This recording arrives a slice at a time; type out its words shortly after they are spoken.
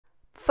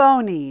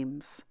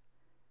Phonemes.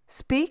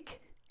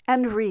 Speak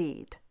and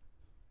read.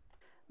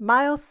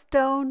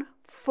 Milestone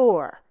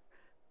 4.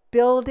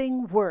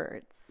 Building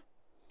words.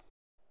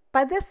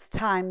 By this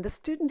time, the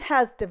student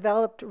has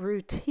developed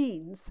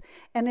routines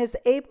and is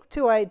able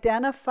to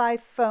identify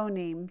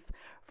phonemes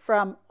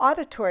from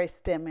auditory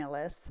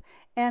stimulus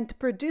and to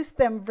produce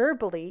them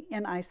verbally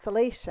in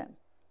isolation.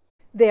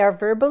 They are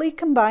verbally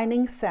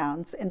combining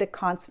sounds into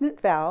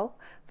consonant-vowel,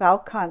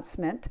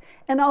 vowel-consonant,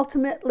 and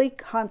ultimately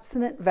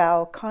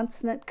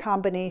consonant-vowel-consonant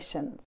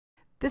combinations.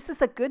 This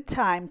is a good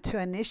time to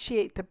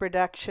initiate the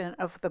production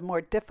of the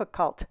more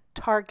difficult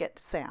target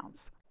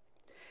sounds.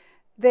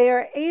 They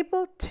are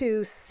able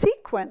to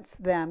sequence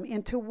them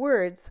into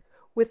words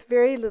with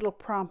very little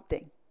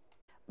prompting.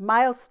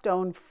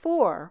 Milestone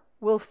 4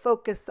 will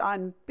focus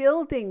on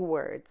building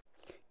words,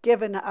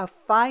 given a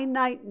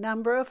finite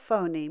number of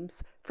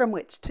phonemes from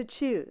which to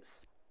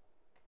choose.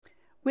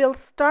 We'll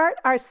start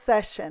our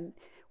session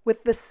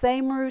with the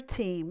same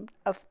routine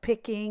of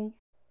picking,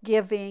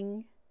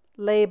 giving,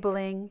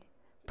 labeling,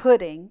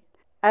 putting,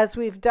 as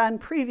we've done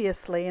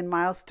previously in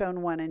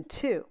Milestone 1 and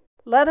 2.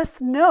 Let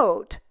us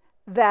note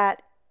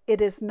that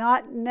it is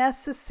not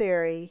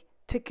necessary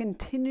to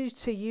continue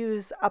to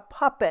use a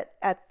puppet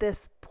at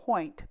this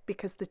point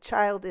because the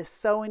child is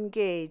so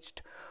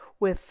engaged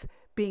with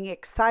being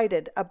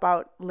excited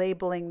about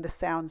labeling the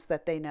sounds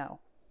that they know.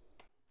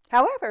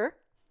 However,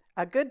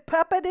 a good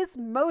puppet is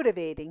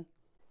motivating.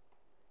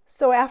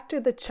 So after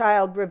the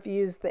child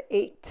reviews the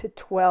 8 to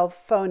 12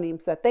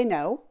 phonemes that they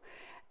know,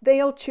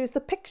 they'll choose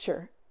a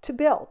picture to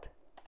build.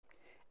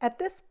 At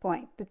this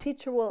point, the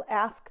teacher will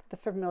ask the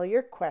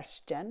familiar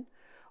question,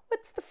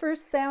 "What's the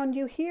first sound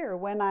you hear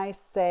when I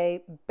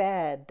say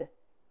bed?"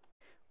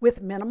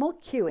 With minimal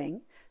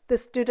cueing, the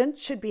student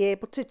should be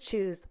able to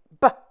choose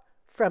B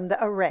from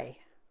the array.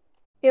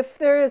 If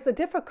there is a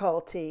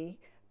difficulty,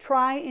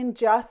 try and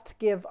just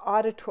give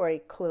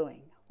auditory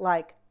cluing,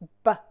 like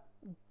B,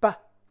 B,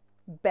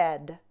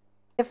 bed.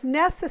 If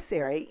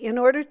necessary, in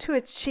order to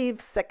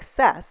achieve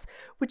success,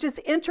 which is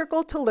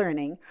integral to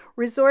learning,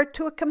 resort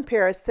to a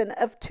comparison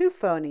of two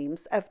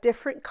phonemes of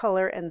different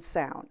color and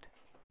sound.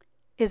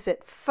 Is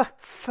it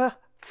F, F,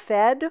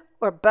 fed,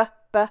 or B,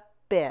 B,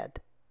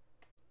 bed?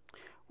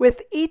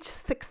 With each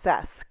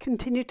success,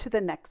 continue to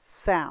the next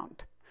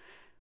sound.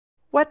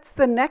 What's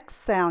the next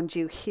sound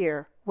you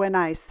hear when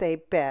I say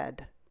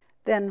bed?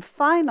 Then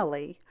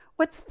finally,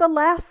 what's the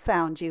last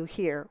sound you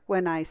hear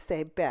when I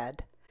say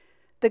bed?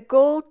 The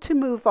goal to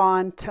move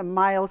on to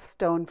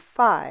Milestone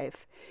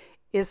 5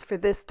 is for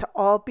this to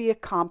all be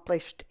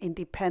accomplished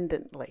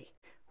independently,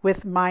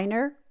 with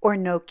minor or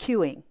no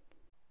cueing.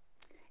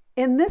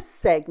 In this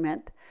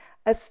segment,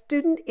 a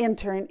student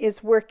intern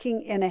is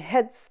working in a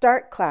Head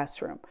Start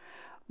classroom.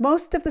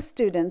 Most of the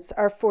students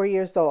are 4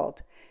 years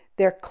old.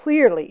 They're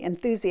clearly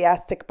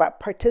enthusiastic about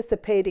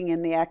participating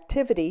in the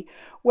activity,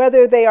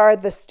 whether they are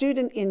the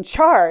student in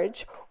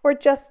charge or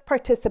just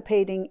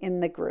participating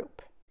in the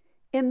group.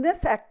 In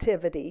this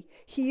activity,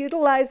 he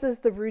utilizes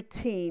the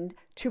routine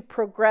to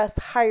progress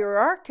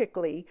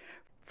hierarchically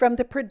from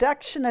the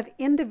production of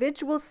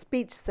individual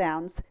speech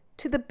sounds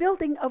to the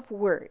building of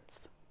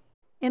words.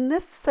 In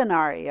this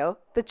scenario,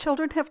 the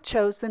children have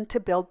chosen to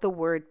build the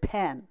word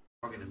pen.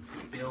 We're going to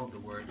build the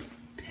word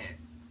pen.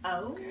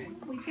 Oh, okay.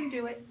 We can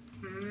do it.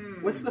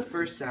 What's the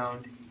first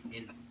sound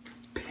in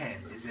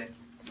pen? Is it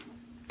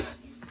P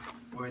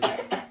or is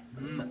it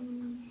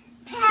M?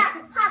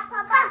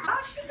 Oh,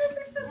 you guys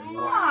are so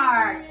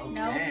smart. Okay.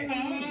 No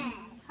pen.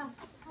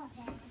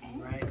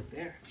 Right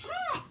there.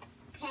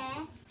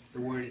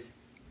 The word is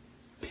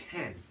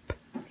pen.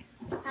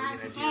 We're going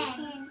to do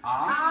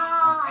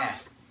or eh.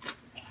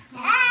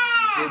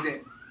 Is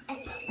it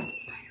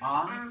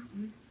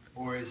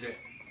or is it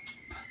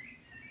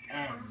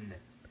N?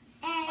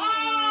 Oh,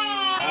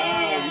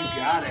 you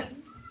got it.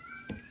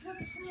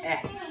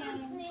 Eh.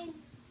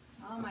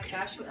 Oh my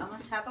gosh, we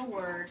almost have a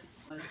word.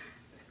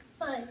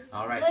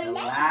 All right, the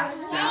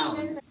last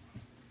sound.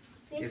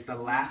 Is the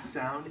last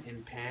sound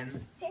in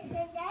pen?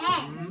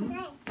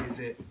 Is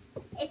it?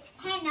 It's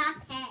pen,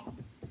 not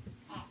pen.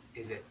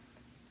 Is it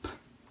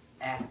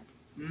eh,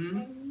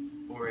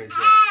 or is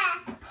it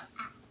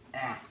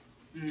eh,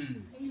 Which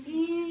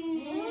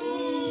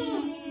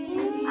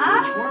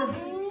one?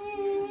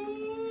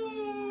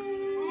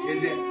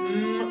 Is it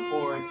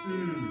or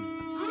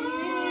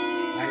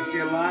I see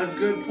a lot of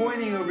good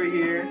pointing over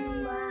here.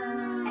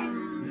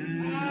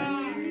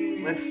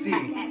 Let's see.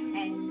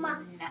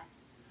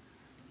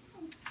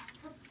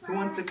 Who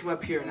wants to come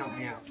up here and help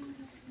me out?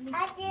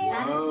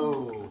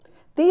 Whoa.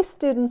 These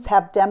students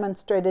have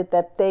demonstrated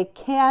that they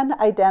can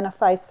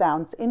identify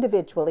sounds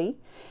individually,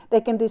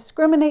 they can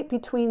discriminate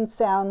between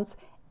sounds,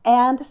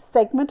 and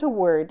segment a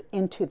word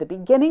into the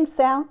beginning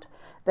sound,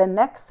 the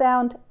next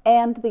sound,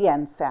 and the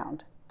end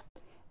sound.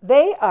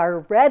 They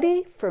are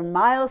ready for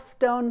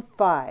Milestone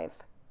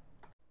 5.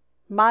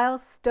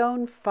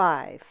 Milestone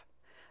 5.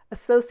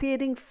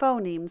 Associating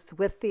phonemes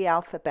with the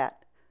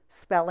alphabet,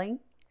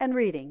 spelling and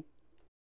reading.